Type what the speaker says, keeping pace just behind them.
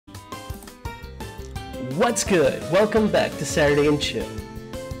What's good? Welcome back to Saturday and Chill.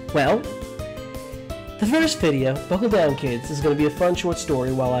 Well, the first video, buckle down kids, is going to be a fun short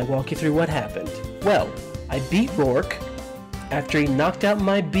story while I walk you through what happened. Well, I beat Rourke after he knocked out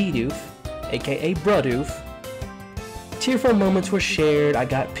my Bidoof, aka Brudoof. Tearful moments were shared, I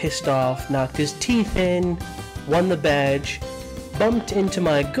got pissed off, knocked his teeth in, won the badge, bumped into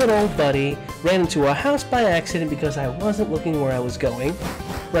my good old buddy, ran into a house by accident because I wasn't looking where I was going,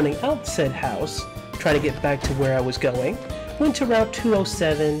 running out said house, trying to get back to where I was going, went to Route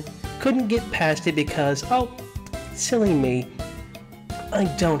 207, couldn't get past it because, oh, silly me, I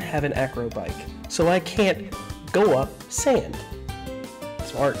don't have an acro bike, so I can't go up sand.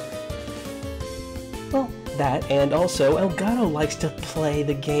 Smart. Well, that, and also Elgato likes to play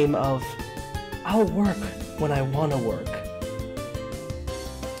the game of, I'll work when I want to work.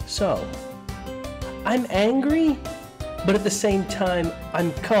 So, I'm angry, but at the same time,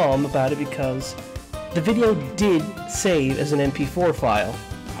 I'm calm about it because the video did save as an MP4 file.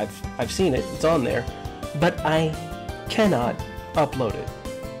 I've seen it, it's on there, but I cannot upload it.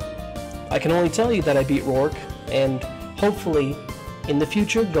 I can only tell you that I beat Rourke, and hopefully, in the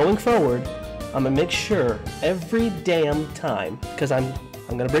future, going forward, I'm gonna make sure every damn time, because I'm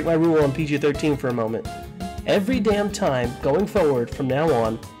gonna break my rule on PG-13 for a moment, every damn time, going forward from now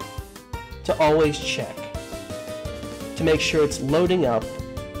on, to always check, to make sure it's loading up,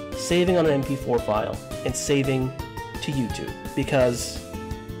 saving on an MP4 file, and saving to YouTube, because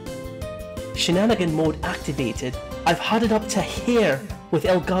shenanigan mode activated, I've had it up to here with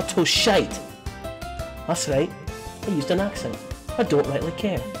Elgato shite. That's right, I used an accent. I don't rightly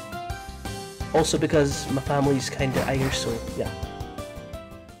care. Also because my family's kinda Irish, so yeah.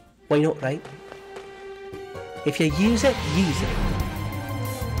 Why not, right? If you use it, use it.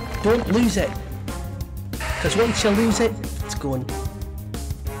 Don't lose it. Because once you lose it, it's gone.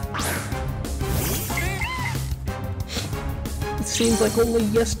 It seems like only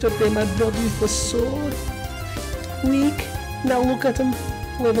yesterday my brother was so weak. Now look at him,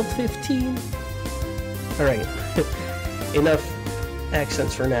 level 15. Alright, enough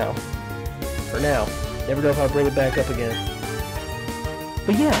accents for now. For now. Never know if I'll bring it back up again.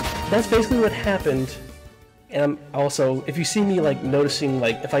 But yeah, that's basically what happened. And I'm also, if you see me like noticing,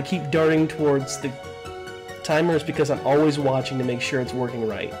 like if I keep darting towards the timer, it's because I'm always watching to make sure it's working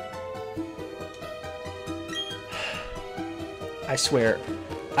right. I swear,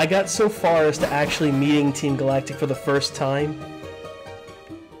 I got so far as to actually meeting Team Galactic for the first time,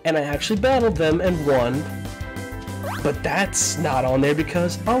 and I actually battled them and won, but that's not on there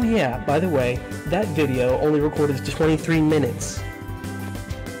because, oh yeah, by the way, that video only recorded 23 minutes.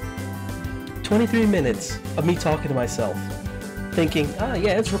 23 minutes of me talking to myself, thinking, ah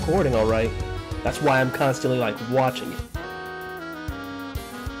yeah, it's recording alright. That's why I'm constantly like watching it.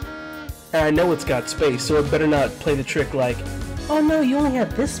 And I know it's got space, so it better not play the trick like, oh no, you only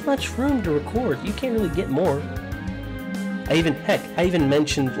have this much room to record, you can't really get more. I even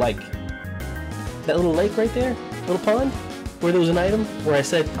mentioned like, that little lake right there, little pond, where there was an item, where I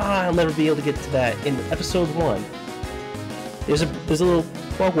said, I'll never be able to get to that in episode 1. There's a little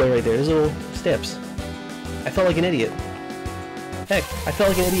walkway right there, there's little steps. I felt like an idiot. Heck, I felt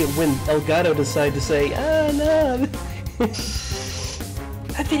like an idiot when Elgato decided to say, no,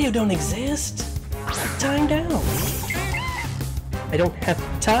 that video don't exist. Time down. I don't have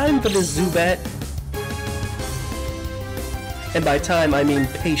time for this Zubat. And by time, I mean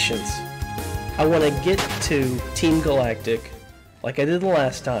patience. I want to get to Team Galactic like I did the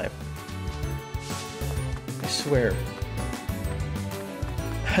last time. I swear.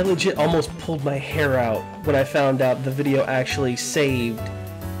 I legit almost pulled my hair out when I found out the video actually saved,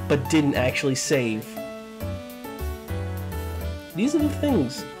 but didn't actually save. These are the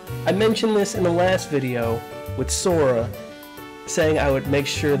things. I mentioned this in the last video with Sora, saying I would make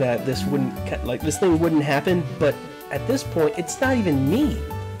sure that this thing wouldn't happen, but at this point, it's not even me.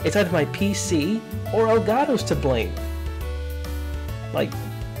 It's either my PC or Elgato's to blame. Like,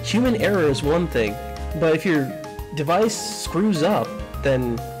 human error is one thing, but if your device screws up,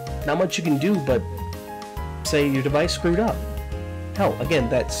 then not much you can do but say your device screwed up. Hell, again,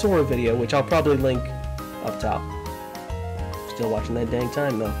 that Sora video, which I'll probably link up top. Still watching that dang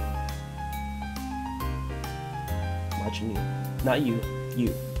time, though. Watching you. Not you.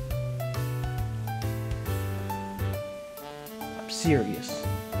 You. I'm serious.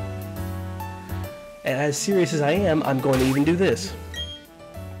 And as serious as I am, I'm going to even do this.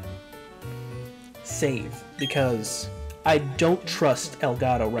 Save. Because I don't trust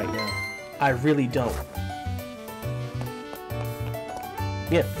Elgato right now. I really don't.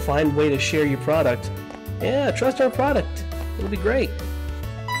 Yeah, find a way to share your product. Yeah, trust our product. It'll be great.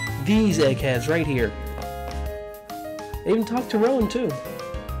 These eggheads right here. I even talked to Rowan too.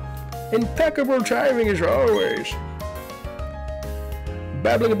 Impeccable timing as always.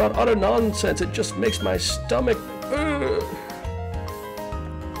 Babbling about utter nonsense, it just makes my stomach...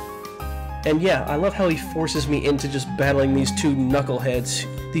 And yeah, I love how he forces me into just battling these two knuckleheads,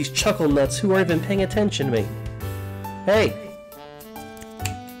 these chuckle nuts who aren't even paying attention to me. Hey!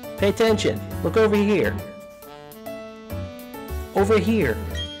 Pay attention. Look over here. Over here.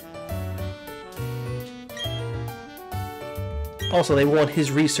 Also, they want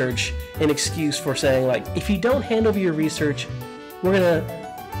his research an excuse for saying, like, if you don't hand over your research, we're gonna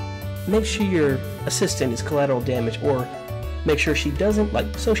make sure your assistant is collateral damage, or make sure she doesn't, like,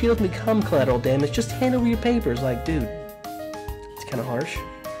 so she doesn't become collateral damage, just hand over your papers. Like, dude, it's kind of harsh.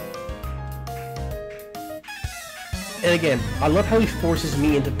 And again, I love how he forces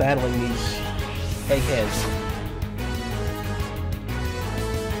me into battling these eggheads.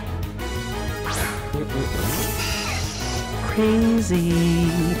 Crazy.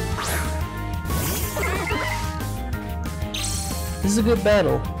 This is a good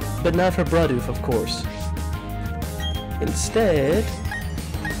battle, but not for Bradoof, of course. Instead...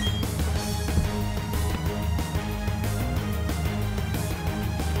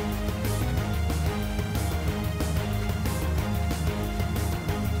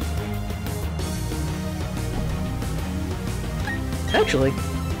 Actually,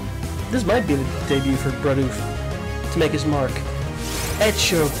 this might be the debut for Bradoof to make his mark.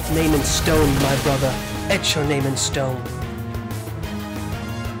 Etch your name in stone, my brother. Etch your name in stone.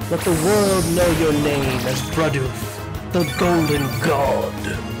 Let the world know your name as Bradoof, the Golden God.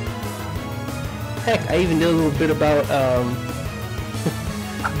 Heck, I even did a little bit about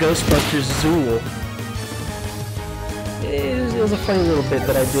Ghostbusters Zool. It was a funny little bit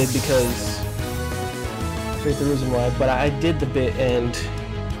that I did because I forget the reason why, but I did the bit, and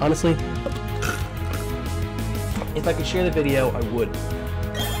honestly, if I could share the video, I would.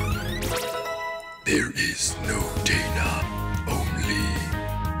 There is no Dana, only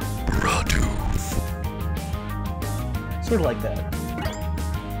Bradoof. Sort of like that.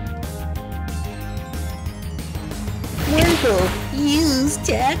 Wurgle used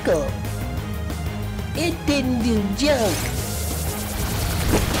tackle. It didn't do junk.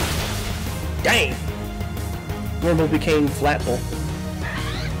 Dang! Wormhole became Flatbull.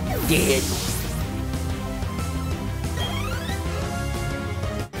 Dead.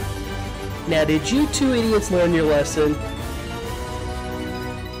 Now, did you two idiots learn your lesson?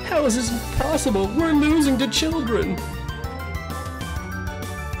 How is this possible? We're losing to children!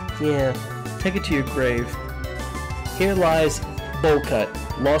 Yeah, take it to your grave. Here lies Bowcut,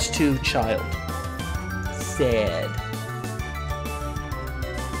 lost to child. Sad.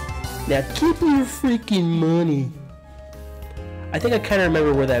 Now keep your freaking money. I think I kind of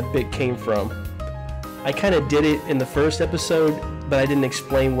remember where that bit came from. I kind of did it in the first episode, but I didn't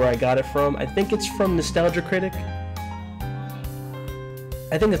explain where I got it from. I think it's from Nostalgia Critic.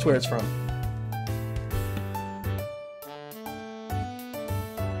 I think that's where it's from.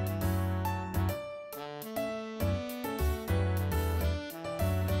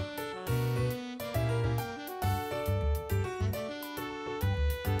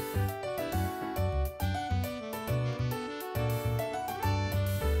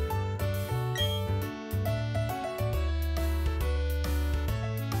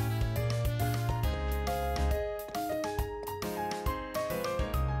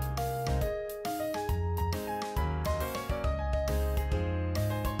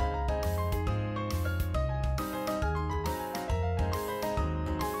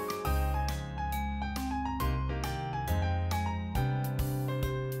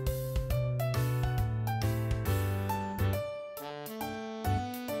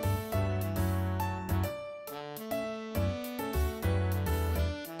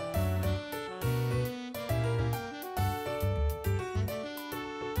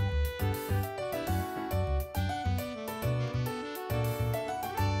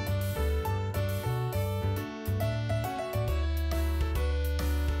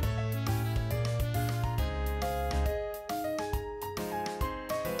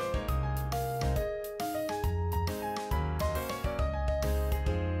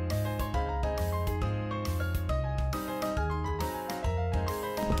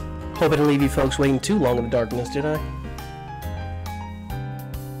 Hope I didn't leave you folks waiting too long in the darkness, did I?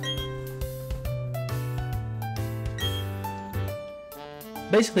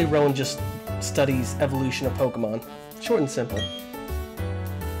 Basically, Rowan just studies evolution of Pokemon. Short and simple.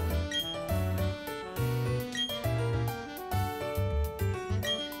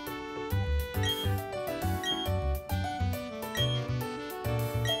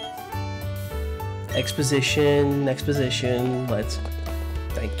 Exposition, exposition, let's...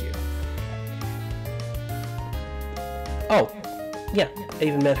 Thank you. Oh, yeah, I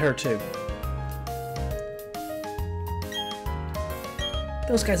even met her too.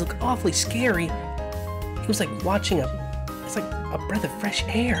 Those guys look awfully scary. It was like watching it's like a breath of fresh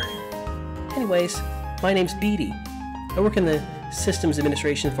air. Anyways, my name's Beatty. I work in the systems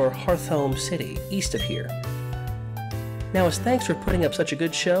administration for Hearthome City, east of here. Now, as thanks for putting up such a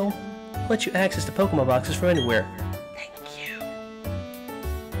good show, I'll let you access the Pokemon boxes from anywhere. Thank you.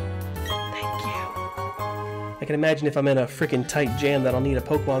 Thank you. I can imagine if I'm in a freaking tight jam that I'll need a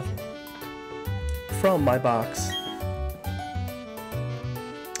Pokemon from my box.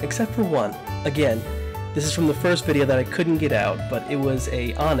 Except for one. Again, this is from the first video that I couldn't get out, but it was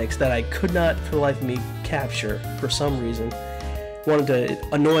a Onix that I could not for the life of me capture for some reason. Wanted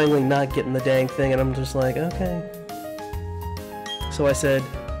to annoyingly not get in the dang thing, and I'm just like, okay. So I said,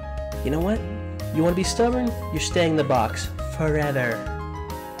 you know what? You want to be stubborn? You're staying in the box forever.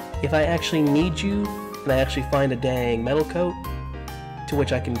 If I actually need you, and I actually find a dang metal coat to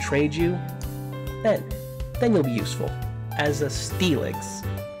which I can trade you, then you'll be useful as a Steelix.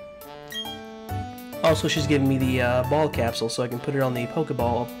 Also, she's giving me the ball capsule so I can put it on the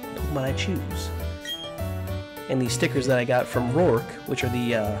Pokeball Pokemon I choose. And these stickers that I got from Rourke, which are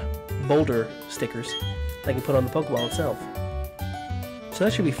the boulder stickers, I can put on the Pokeball itself. So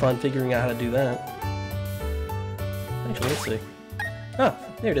that should be fun figuring out how to do that. Actually, let's see. Ah,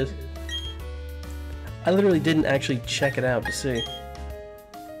 there it is. I literally didn't actually check it out to see.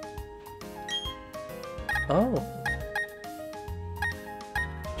 Oh.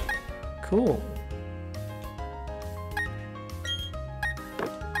 Cool.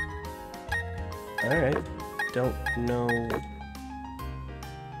 Alright. Don't know...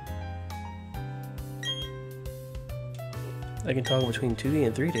 I can toggle between 2D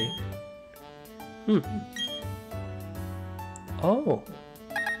and 3D. Oh!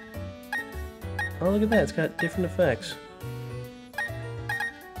 Oh, look at that. It's got different effects.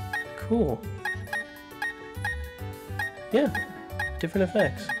 Cool. Yeah. Different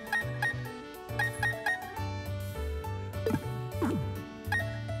effects.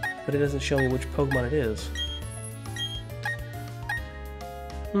 But it doesn't show me which Pokemon it is.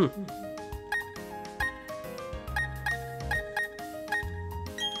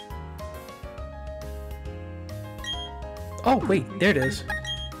 Oh, wait, there it is.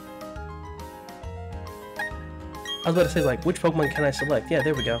 I was about to say, like, which Pokemon can I select? Yeah,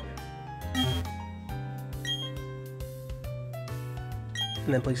 there we go.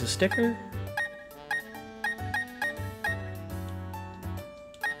 And then place a sticker.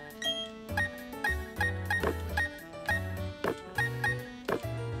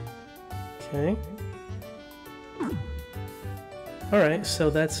 Okay. Alright,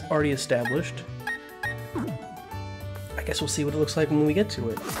 so that's already established. I guess we'll see what it looks like when we get to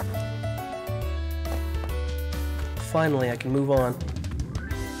it. Finally, I can move on.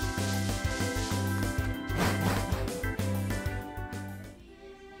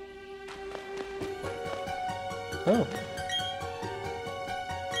 Oh.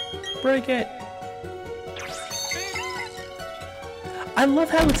 Break it! I love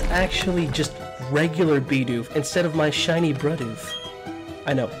how it's actually just regular Bidoof instead of my shiny Bradoof.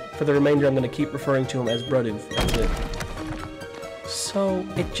 I know, for the remainder I'm going to keep referring to him as Bradoof. That's it. So,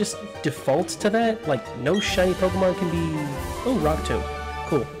 it just defaults to that? Like, no shiny Pokemon can be... Oh, Rock Tomb.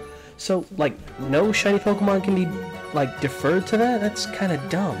 Cool. So, like, no shiny Pokemon can be, like, deferred to that? That's kind of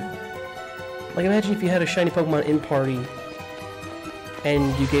dumb. Like, imagine if you had a shiny Pokemon in party,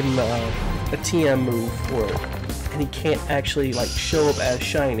 and you gave him a TM move for it, and he can't actually, like, show up as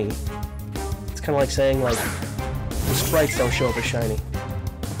shiny. It's kind of like saying, like, the sprites don't show up as shiny.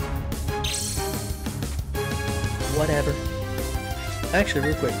 Whatever. Actually,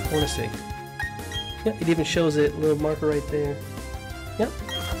 real quick, I want to see. Yep, it even shows it, little marker right there. Yep.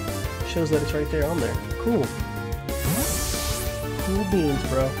 Shows that it's right there on there. Cool. Cool beans,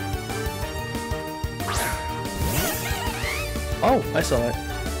 bro. Oh, I saw it.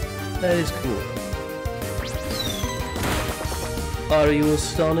 That is cool. Are you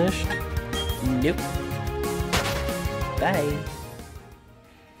astonished? Nope. Bye.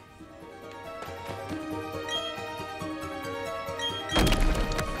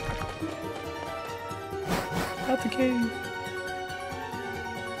 Out the cave.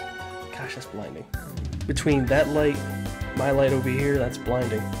 Gosh, that's blinding. Between that light, my light over here, that's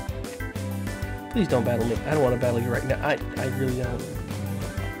blinding. Please don't battle me. I don't want to battle you right now. I really don't.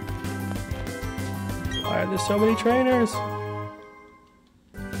 Why are there so many trainers?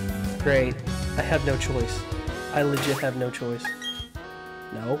 Great. I have no choice. I legit have no choice.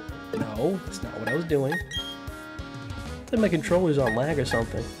 No, no, that's not what I was doing. I think my controller's on lag or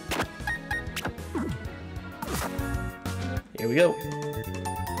something. Here we go.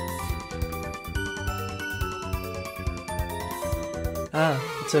 Ah,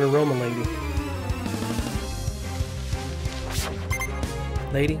 it's an aroma lady.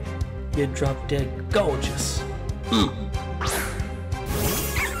 Lady, you're drop dead gorgeous. I'm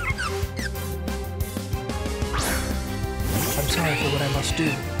sorry for what I must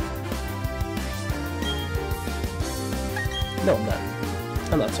do. No, I'm not.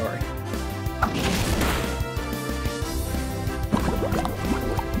 I'm not sorry.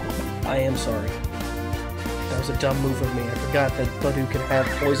 I am sorry. That was a dumb move of me. I forgot that Budu can have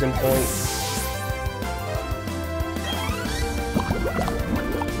poison points.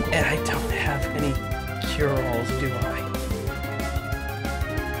 And I don't have any cure-alls, do I?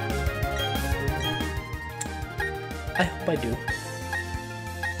 I hope I do.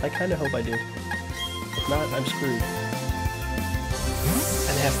 I kinda hope I do. If not, I'm screwed.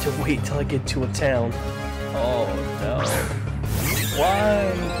 I'd have to wait till I get to a town. Oh no.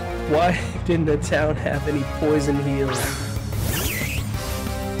 Why? Why didn't the town have any poison heals?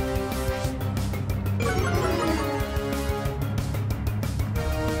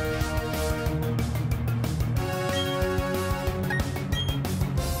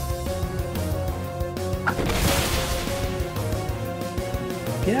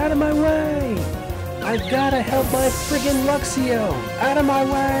 Get out of my way! I've gotta help my friggin' Luxio! Out of my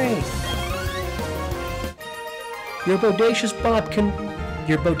way! Your bodacious bod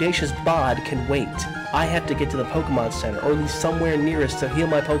can wait. I have to get to the Pokemon Center, or at least somewhere nearest to heal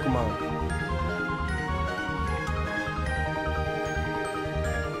my Pokemon.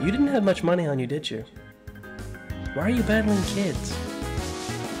 You didn't have much money on you, did you? Why are you battling kids?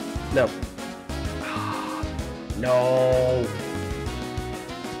 No. No!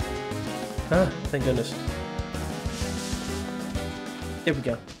 Ah, thank goodness. Here we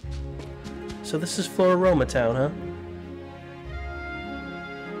go. So this is Floroma Town, huh?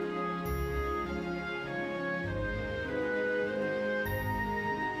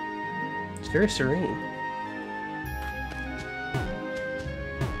 It's very serene.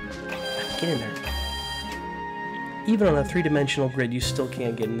 Get in there. Even on a three-dimensional grid, you still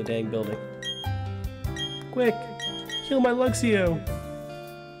can't get in the dang building. Quick! Heal my Luxio!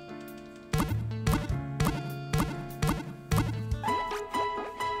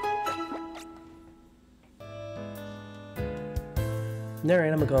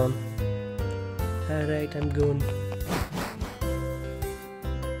 Alright, I'm gone. Alright, I'm going.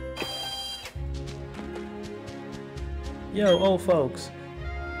 Yo, old folks.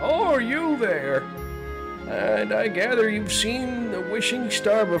 Oh, are you there? And I gather you've seen the wishing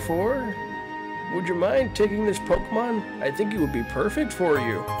star before? Would you mind taking this Pokemon? I think it would be perfect for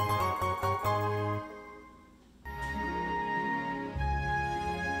you.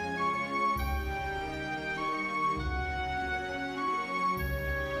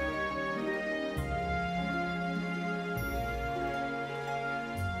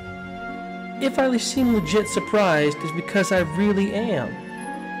 If I seem legit surprised, it's because I really am.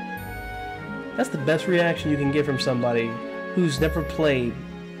 That's the best reaction you can get from somebody who's never played,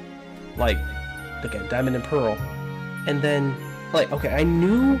 like, okay, Diamond and Pearl. And then, like, okay, I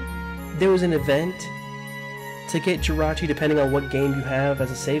knew there was an event to get Jirachi depending on what game you have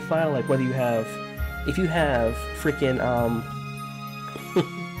as a save file, like whether you have, if you have freaking,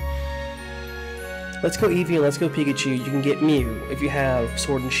 Let's Go Eevee and Let's Go Pikachu, you can get Mew. If you have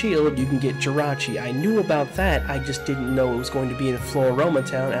Sword and Shield, you can get Jirachi. I knew about that, I just didn't know it was going to be in Floroma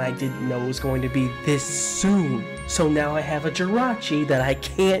Town, and I didn't know it was going to be this soon. So now I have a Jirachi that I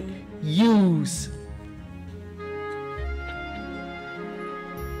can't use.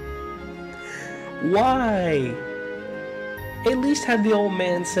 Why? At least have the old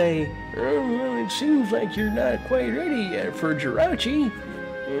man say, "Oh, well, it seems like you're not quite ready yet for Jirachi.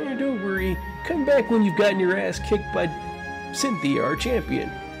 Don't worry. Come back when you've gotten your ass kicked by Cynthia, our champion.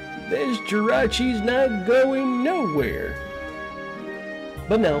 This Jirachi's not going nowhere."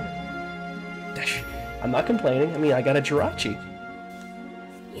 But no. I'm not complaining. I mean, I got a Jirachi.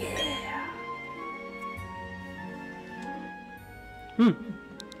 Yeah.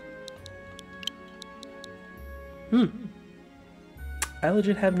 I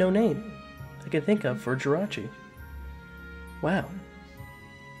legit have no name I can think of for Jirachi. Wow.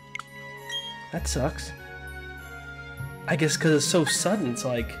 That sucks. I guess because it's so sudden, it's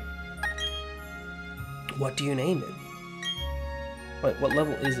like, what do you name it? What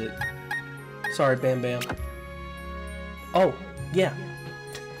level is it? Sorry, Bam Bam. Oh, yeah.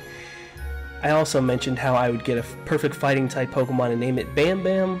 I also mentioned how I would get a perfect fighting type Pokemon and name it Bam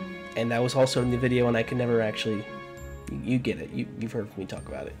Bam, and that was also in the video, and I could never actually... You get it. You've heard me talk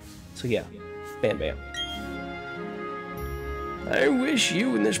about it. So yeah, Bam Bam. I wish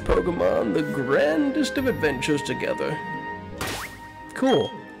you and this Pokemon the grandest of adventures together. Cool.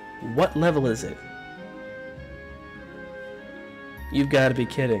 What level is it? You've got to be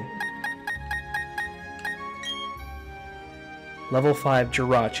kidding. Level 5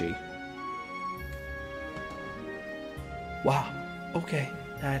 Jirachi. Wow. Okay,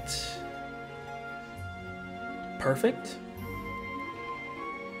 that's perfect.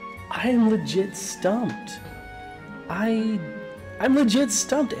 I am legit stumped. I'm legit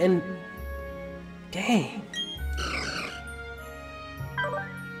stumped, and dang.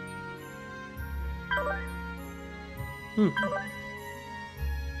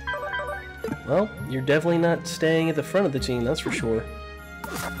 Well, you're definitely not staying at the front of the team, that's for sure.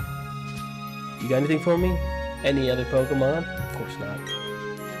 You got anything for me? Any other Pokemon? Of course not.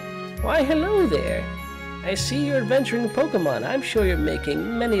 Why, hello there. I see you're adventuring Pokemon. I'm sure you're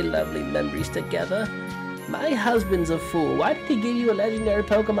making many lovely memories together. My husband's a fool. Why did he give you a legendary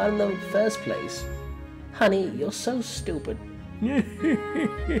Pokemon in the first place? Honey, you're so stupid. That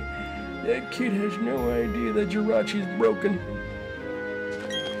kid has no idea that Jirachi's broken.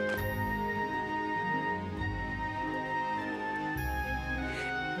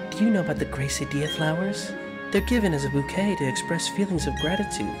 Do you know about the Gracidia flowers? They're given as a bouquet to express feelings of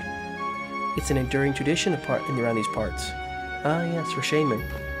gratitude. It's an enduring tradition around these parts. Ah yes, for shaman.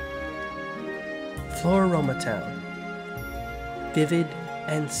 Floraroma Town. Vivid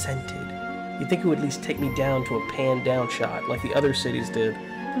and scented. You'd think it would at least take me down to a pan-down shot, like the other cities did.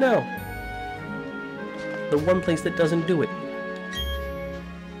 No. The one place that doesn't do it.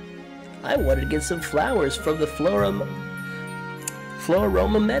 I wanted to get some flowers from the Floraroma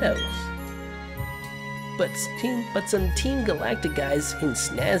Meadows. But some Team Galactic guys in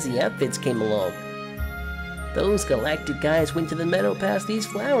snazzy outfits came along. Those Galactic guys went to the meadow past these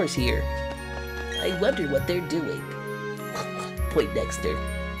flowers here. I wonder what they're doing. Poindexter.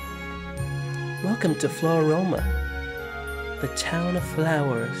 Welcome to Floraroma, the town of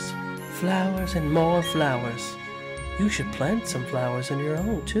flowers. Flowers and more flowers. You should plant some flowers on your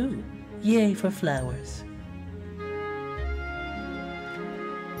own, too. Yay for flowers.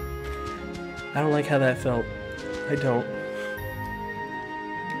 I don't like how that felt. I don't.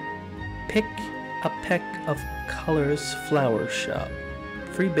 Pick a peck of colors flower shop.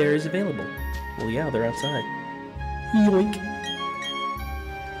 Free berries available. Well, yeah, they're outside. Yoink.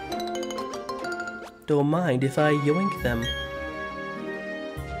 Don't mind if I yoink them.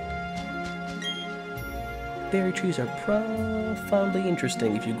 Berry trees are profoundly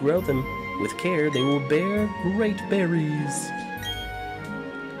interesting. If you grow them with care, they will bear great berries.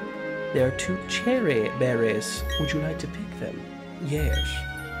 There are 2 cherry berries. Would you like to pick them? Yes.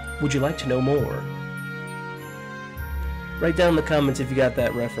 Would you like to know more? Write down in the comments if you got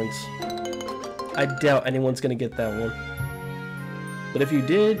that reference. I doubt anyone's gonna get that one. But if you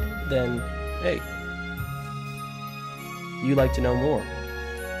did, then, hey. You like to know more.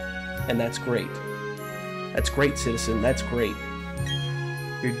 And that's great. That's great, citizen. That's great.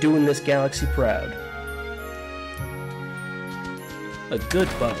 You're doing this galaxy proud. A good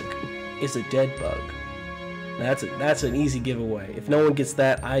bug is a dead bug. That's an easy giveaway. If no one gets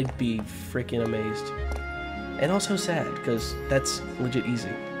that, I'd be freaking amazed. And also sad, because that's legit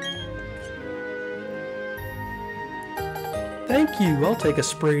easy. Thank you, I'll take a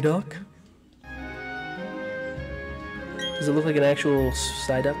spray duck. Does it look like an actual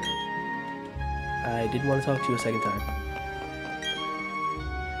Psyduck? I did want to talk to you a second time.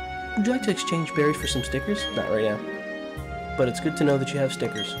 Would you like to exchange berries for some stickers? Not right now. But it's good to know that you have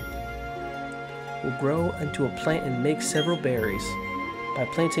stickers. Will grow into a plant and make several berries. By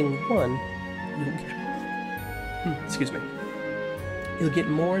planting one, you'll get... excuse me. You'll get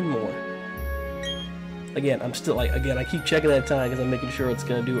more and more. Again, I'm still like, I keep checking that time because I'm making sure it's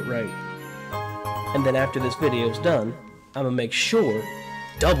going to do it right. And then after this video's done, I'm going to make sure,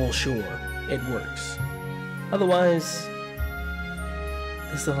 double sure, it works. Otherwise,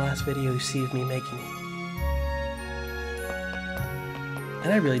 this is the last video you see of me making it.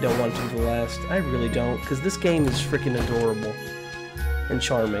 And I really don't want it to be the last. I really don't, because this game is freaking adorable and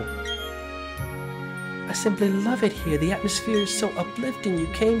charming. I simply love it here. The atmosphere is so uplifting. You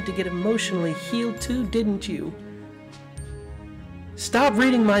came to get emotionally healed too, didn't you? Stop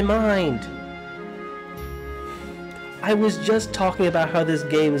reading my mind! I was just talking about how this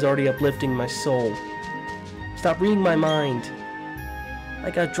game is already uplifting my soul. Stop reading my mind.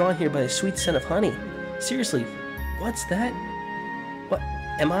 I got drawn here by the sweet scent of honey. Seriously, what's that? What?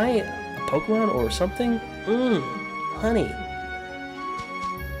 Am I a Pokemon or something? Honey.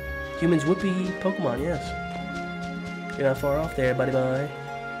 Humans would be Pokemon, yes. You're not far off there, buddy boy.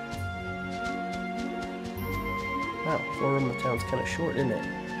 Wow, Florida Town's kind of short, isn't it?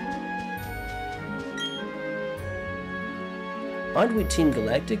 Aren't we Team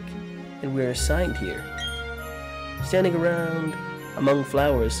Galactic? And we're assigned here. Standing around among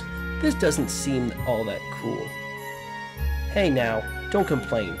flowers, this doesn't seem all that cool. Hey now, don't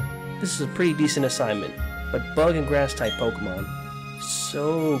complain. This is a pretty decent assignment, but bug and grass type Pokemon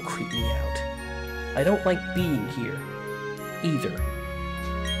so creep me out. I don't like being here either.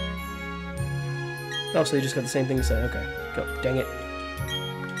 Oh, so you just got the same thing to say. Okay, go. Dang it.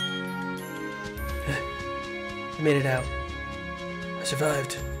 I made it out. I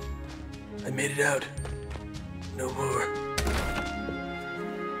survived. I made it out. No more.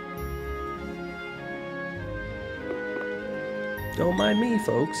 Don't mind me,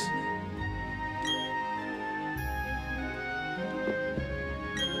 folks.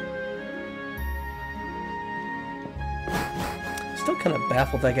 Still kind of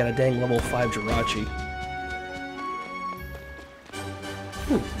baffled I got a dang level 5 Jirachi.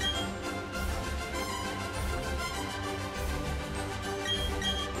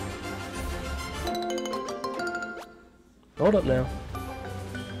 Hold up now.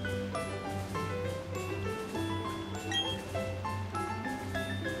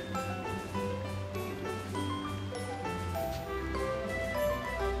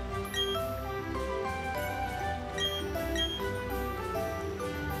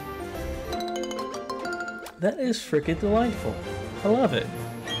 That is freaking delightful. I love it.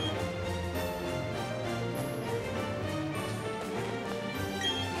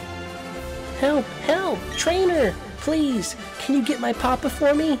 Help! Help! Trainer! Please! Can you get my papa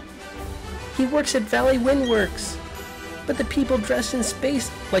for me? He works at Valley Windworks. But the people dressed in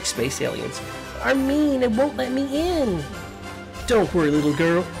space, like space aliens, are mean and won't let me in. Don't worry, little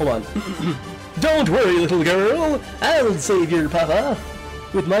girl. Hold on. Don't worry, little girl. I'll save your papa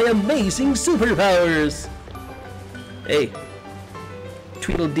with my amazing superpowers. Hey,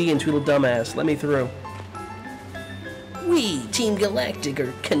 Tweedledee and Tweedledumbass, let me through. We, Team Galactic,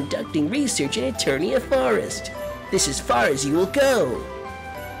 are conducting research in Eternia Forest. This is as far as you will go.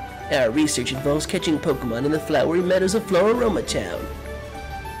 Our research involves catching Pokemon in the flowery meadows of Floraroma Town.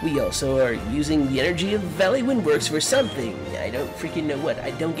 We also are using the energy of Valley Windworks for something. I don't freaking know what.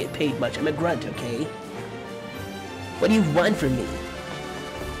 I don't get paid much. I'm a grunt, okay? What do you want from me?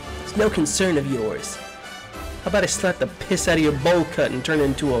 It's no concern of yours. How about I slap the piss out of your bowl cut and turn it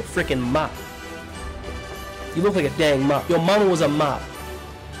into a freaking mop? You look like a dang mop. Your mama was a mop.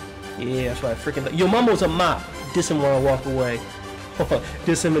 Yeah, that's what I freaking thought. Your mama was a mop. Diss him while I walk away.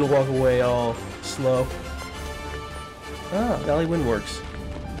 Diss him and walk away all slow. Ah, Valley Windworks.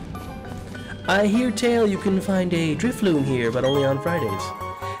 I hear tell you can find a Drifloon here, but only on Fridays.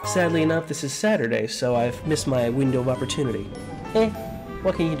 Sadly enough, this is Saturday, so I've missed my window of opportunity.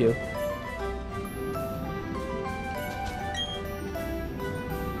 What can you do?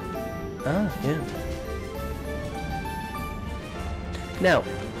 Ah, yeah. Now,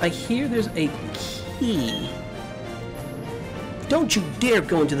 I hear there's a key. Don't you dare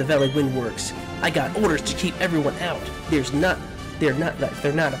go into the Valley Windworks. I got orders to keep everyone out. They're not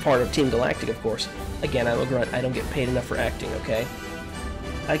a part of Team Galactic, of course. Again, I'm a grunt. I don't get paid enough for acting, okay?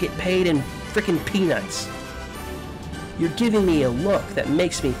 I get paid in frickin' peanuts. You're giving me a look that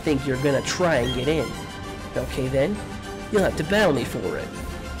makes me think you're gonna try and get in. Okay then, you'll have to battle me for it.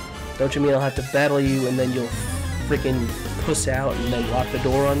 Don't you mean I'll have to battle you and then you'll frickin' puss out and then lock the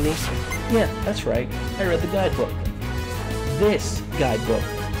door on me? Yeah, that's right. I read the guidebook. This guidebook.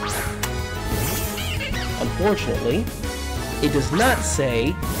 Unfortunately, it does not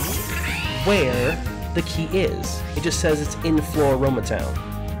say where the key is. It just says it's in Floraroma Town.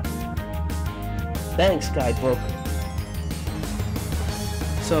 Thanks, guidebook.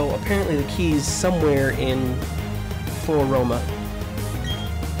 So apparently the key's somewhere in Floraroma.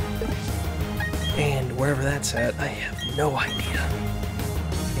 And wherever that's at, I have no idea.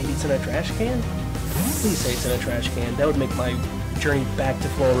 Maybe it's in a trash can? Please say it's in a trash can. That would make my journey back to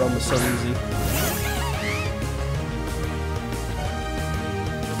Floraroma so easy.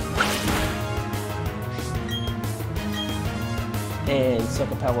 And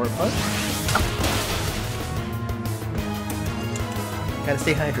suck a power punch. Gotta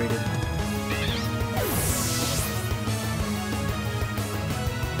stay hydrated.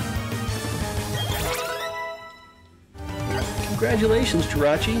 Congratulations,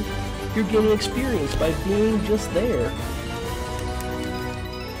 Jirachi. You're gaining experience by being just there.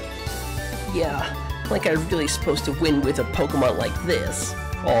 Yeah, like I'm really supposed to win with a Pokemon like this.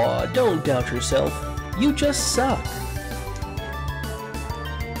 Aw, don't doubt yourself. You just suck.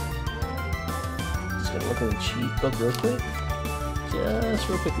 Just gonna look at the cheat book real quick. Just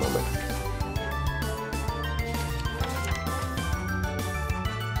for a quick moment.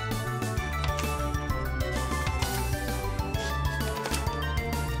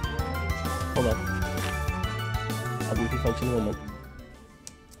 Hold on. I'll be folks in a moment.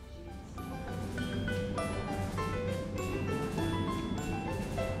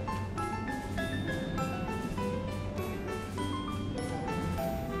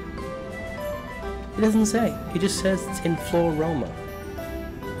 It doesn't say. It just says it's in Floroma.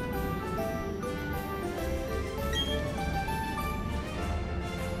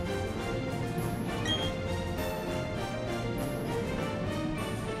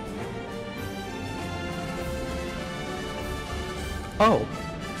 Oh.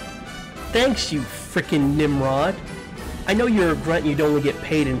 Thanks, you frickin' Nimrod. I know you're a grunt and you don't only get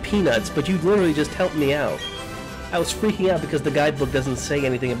paid in peanuts, but you literally just helped me out. I was freaking out because the guidebook doesn't say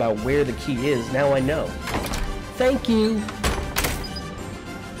anything about where the key is. Now I know. Thank you!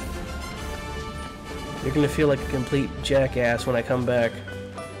 You're gonna feel like a complete jackass when I come back.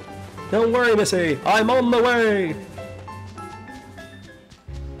 Don't worry, Missy! I'm on the way!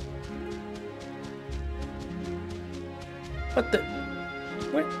 What the...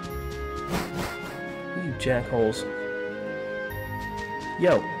 What? You jackholes.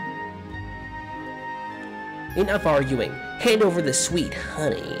 Yo. Enough arguing. Hand over the sweet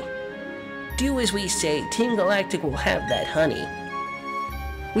honey. Do as we say. Team Galactic will have that honey.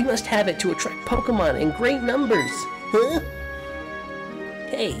 We must have it to attract Pokemon in great numbers. Huh?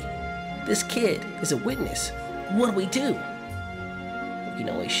 Hey, this kid is a witness. What do? We can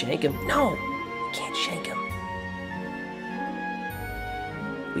always shank him. No, we can't shank him.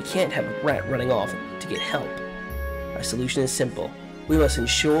 We can't have a brat running off to get help. Our solution is simple. We must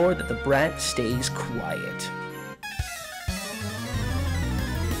ensure that the brat stays quiet.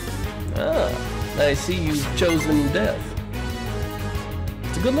 Ah, I see you've chosen death.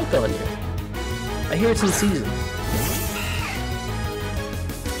 It's a good look on you. I hear it's in season.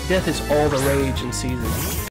 Death is all the rage in season.